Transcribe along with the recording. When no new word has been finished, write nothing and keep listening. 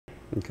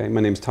Okay,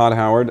 my name's Todd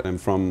Howard. I'm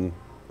from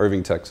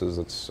Irving,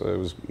 Texas.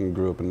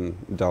 Grew up in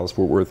the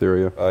Dallas-Fort Worth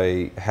area.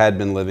 I had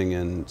been living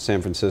in San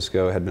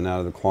Francisco, had been out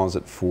of the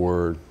closet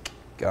for,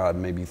 God,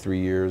 maybe 3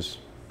 years,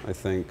 I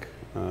think,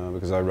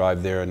 because I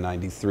arrived there in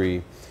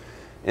 '93.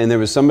 And there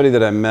was somebody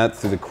that I met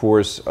through the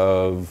course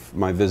of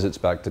my visits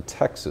back to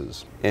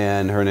Texas,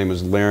 and her name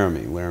was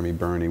Laramie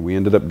Burney. We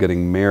ended up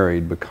getting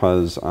married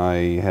because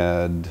I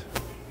had,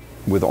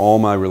 with all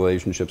my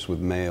relationships with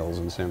males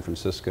in San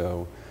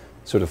Francisco,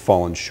 sort of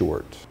fallen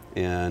short.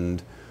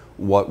 And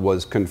what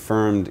was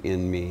confirmed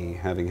in me,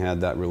 having had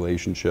that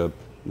relationship,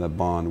 that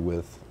bond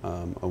with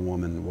a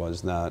woman,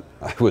 was that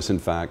I was in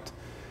fact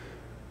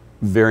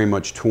very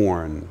much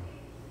torn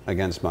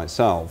against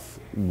myself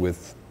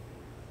with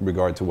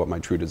regard to what my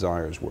true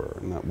desires were,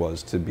 and that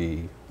was to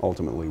be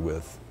ultimately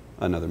with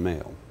another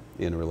male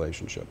in a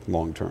relationship,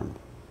 long term.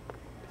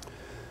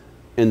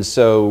 And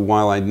so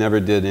while I never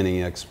did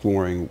any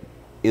exploring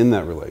in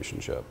that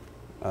relationship,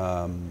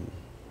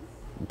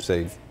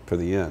 save for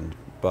the end,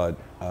 but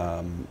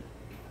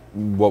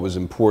what was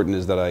important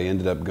is that I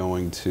ended up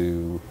going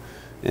to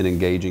and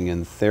engaging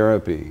in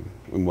therapy,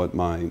 and what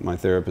my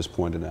therapist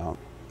pointed out,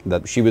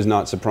 that she was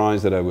not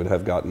surprised that I would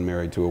have gotten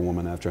married to a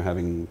woman after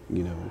having,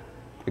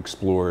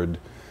 explored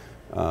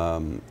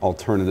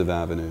alternative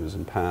avenues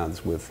and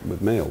paths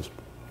with males.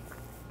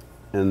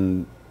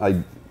 And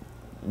I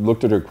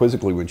looked at her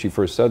quizzically when she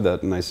first said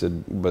that, and I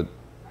said, but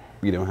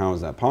how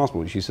is that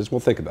possible? And she says, well,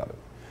 think about it.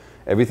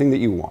 Everything that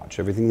you watch,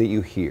 everything that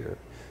you hear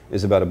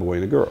is about a boy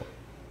and a girl.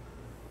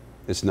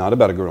 It's not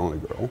about a girl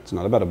and a girl. It's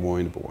not about a boy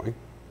and a boy.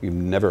 You've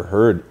never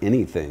heard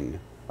anything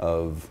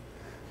of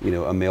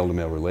a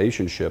male-to-male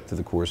relationship through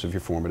the course of your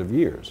formative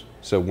years.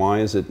 So why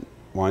is it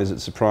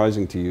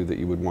surprising to you that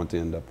you would want to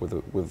end up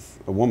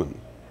with a woman,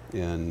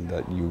 and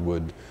that you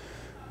would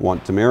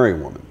want to marry a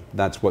woman?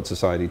 That's what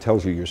society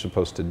tells you you're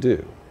supposed to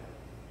do.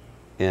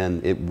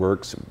 And it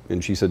works,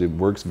 and she said it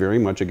works very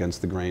much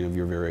against the grain of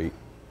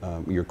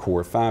your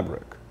core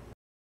fabric.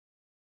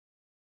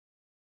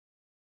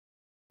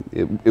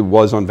 It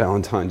was on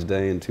Valentine's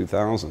Day in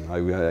 2000. I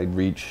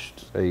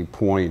reached a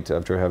point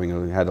after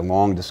having had a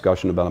long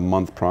discussion about a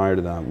month prior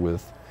to that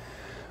with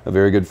a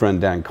very good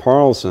friend, Dan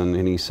Carlson,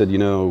 and he said,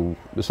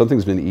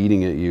 something's been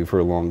eating at you for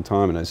a long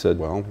time. And I said,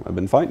 well, I've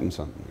been fighting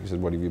something. He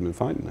said, what have you been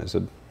fighting? I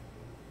said,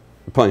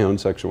 my own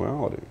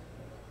sexuality.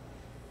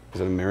 I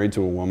said, I'm married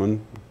to a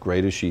woman,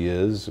 great as she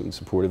is and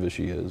supportive as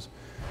she is.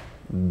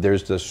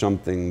 There's just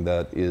something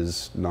that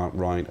is not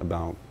right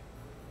about,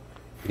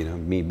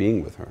 me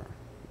being with her.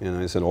 And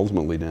I said,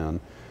 ultimately, Dan,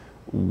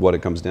 what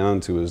it comes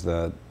down to is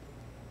that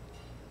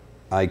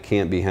I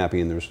can't be happy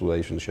in this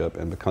relationship,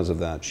 and because of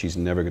that, she's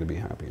never going to be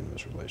happy in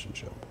this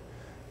relationship.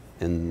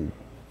 And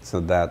so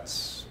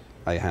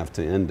I have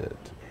to end it.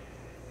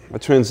 A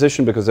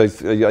transition, because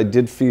I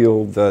did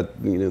feel that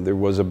there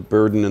was a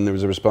burden and there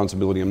was a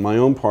responsibility on my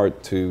own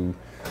part to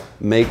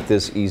make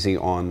this easy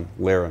on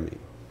Laramie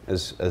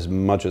as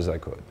much as I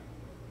could.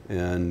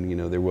 And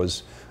there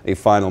was a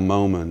final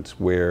moment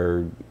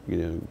where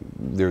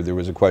there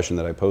was a question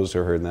that I posed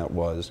to her, and that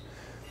was,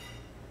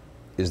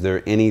 is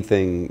there any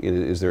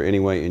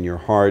way in your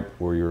heart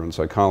or your own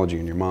psychology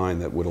in your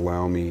mind that would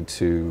allow me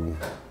to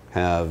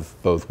have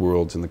both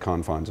worlds in the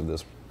confines of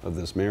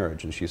this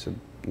marriage? And she said,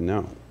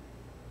 no.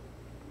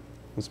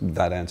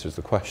 That answers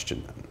the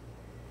question then,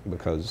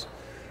 because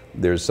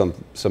there's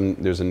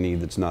a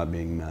need that's not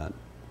being met,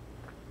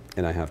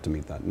 and I have to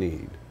meet that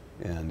need,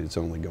 and it's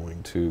only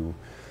going to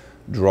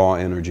draw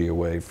energy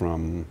away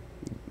from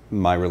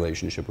my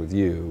relationship with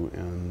you,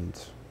 and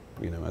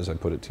as I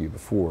put it to you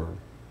before,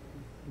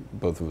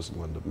 both of us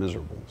will end up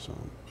miserable.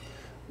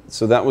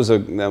 So that was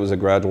a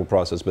gradual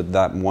process, but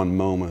that one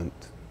moment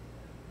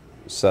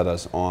set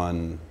us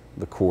on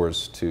the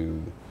course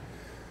to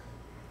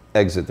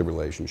exit the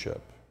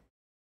relationship.